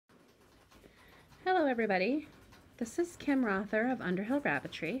Hello everybody, this is Kim Rother of Underhill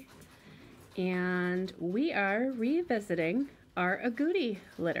Rabbitry, and we are revisiting our Agouti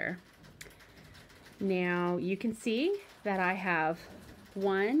litter. Now you can see that I have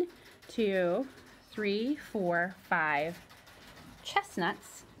 1, 2, 3, 4, 5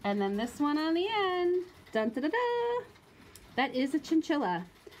 chestnuts, and then this one on the end, dun da da da, that is a chinchilla.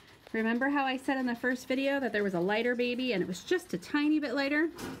 Remember how I said in the first video that there was a lighter baby and it was just a tiny bit lighter?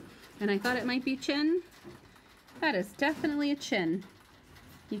 And I thought it might be chin? That is definitely a chin.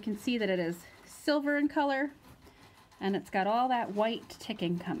 You can see that it is silver in color and it's got all that white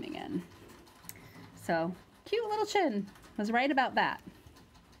ticking coming in. So, cute little chin. Was right about that.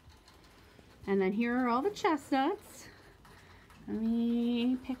 And then here are all the chestnuts. Let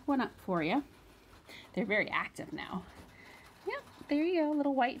me pick one up for you. They're very active now. Yep, there you go,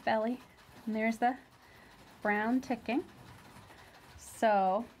 little white belly. And there's the brown ticking.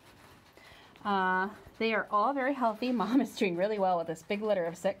 So, they are all very healthy. Mom is doing really well with this big litter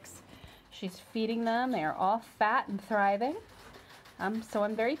of 6. She's feeding them. They are all fat and thriving. So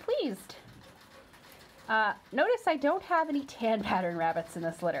I'm very pleased. Notice I don't have any tan pattern rabbits in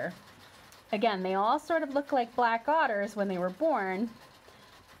this litter. Again, they all sort of look like black otters when they were born,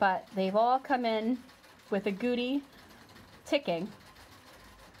 but they've all come in with Agouti ticking,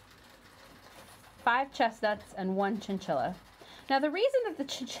 5 chestnuts, and 1 chinchilla. Now the reason that the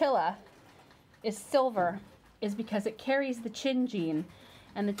chinchilla is silver is because it carries the chin gene,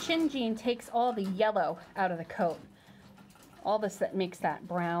 and the chin gene takes all the yellow out of the coat. All this that makes that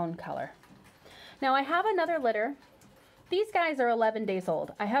brown color. Now I have another litter. These guys are 11 days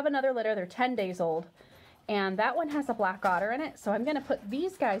old. I have another litter, they're 10 days old, and that one has a black otter in it, so I'm gonna put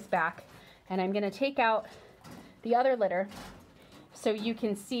these guys back, and I'm gonna take out the other litter so you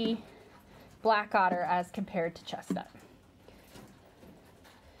can see black otter as compared to chestnut.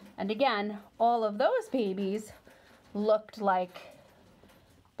 And again, all of those babies looked like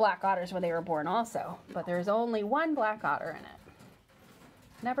black otters when they were born also, but there's only 1 black otter in it.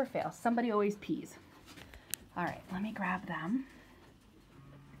 Never fails. Somebody always pees. All right, let me grab them.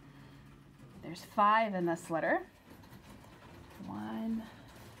 There's 5 in this litter. 1,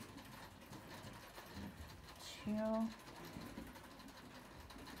 2,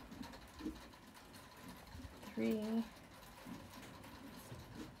 3,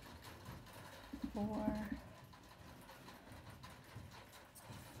 4,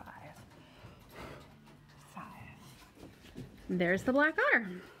 5. There's the black otter.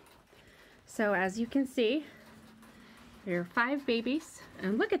 So as you can see, there are 5 babies,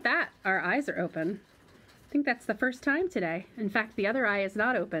 and look at that, our eyes are open. I think that's the first time today. In fact, the other eye is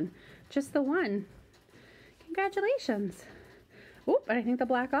not open, just the one. Congratulations. Oop, and I think the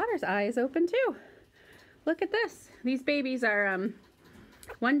black otter's eye is open too. Look at this. These babies are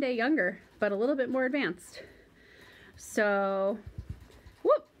 1 day younger, but a little bit more advanced. So,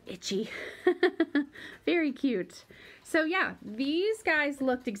 whoop, itchy. Very cute. So yeah, these guys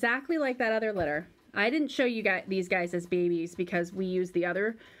looked exactly like that other litter. I didn't show you guys these guys as babies because we used the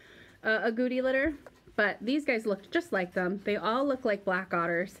other Agouti litter, but these guys looked just like them. They all look like black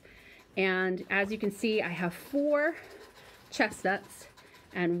otters. And as you can see, I have 4 chestnuts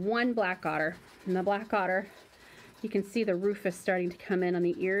and 1 black otter. And the black otter, you can see the rufous starting to come in on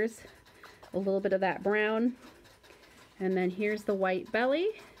the ears. A little bit of that brown. And then here's the white belly.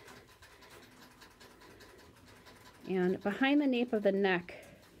 And behind the nape of the neck,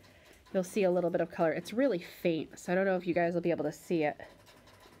 you'll see a little bit of color. It's really faint, so I don't know if you guys will be able to see it.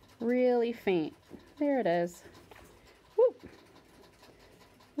 Really faint. There it is. Whoop.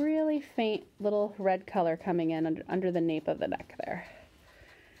 Really faint little red color coming in under the nape of the neck there.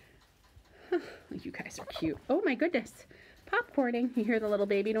 Huh, you guys are cute. Oh my goodness. Popcorning. You hear the little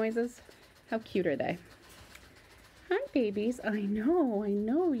baby noises? How cute are they? Hi, babies. I know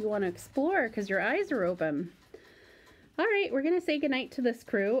you want to explore because your eyes are open. All right, we're going to say goodnight to this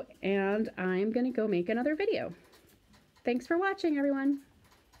crew, and I'm going to go make another video. Thanks for watching, everyone.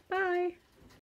 Bye.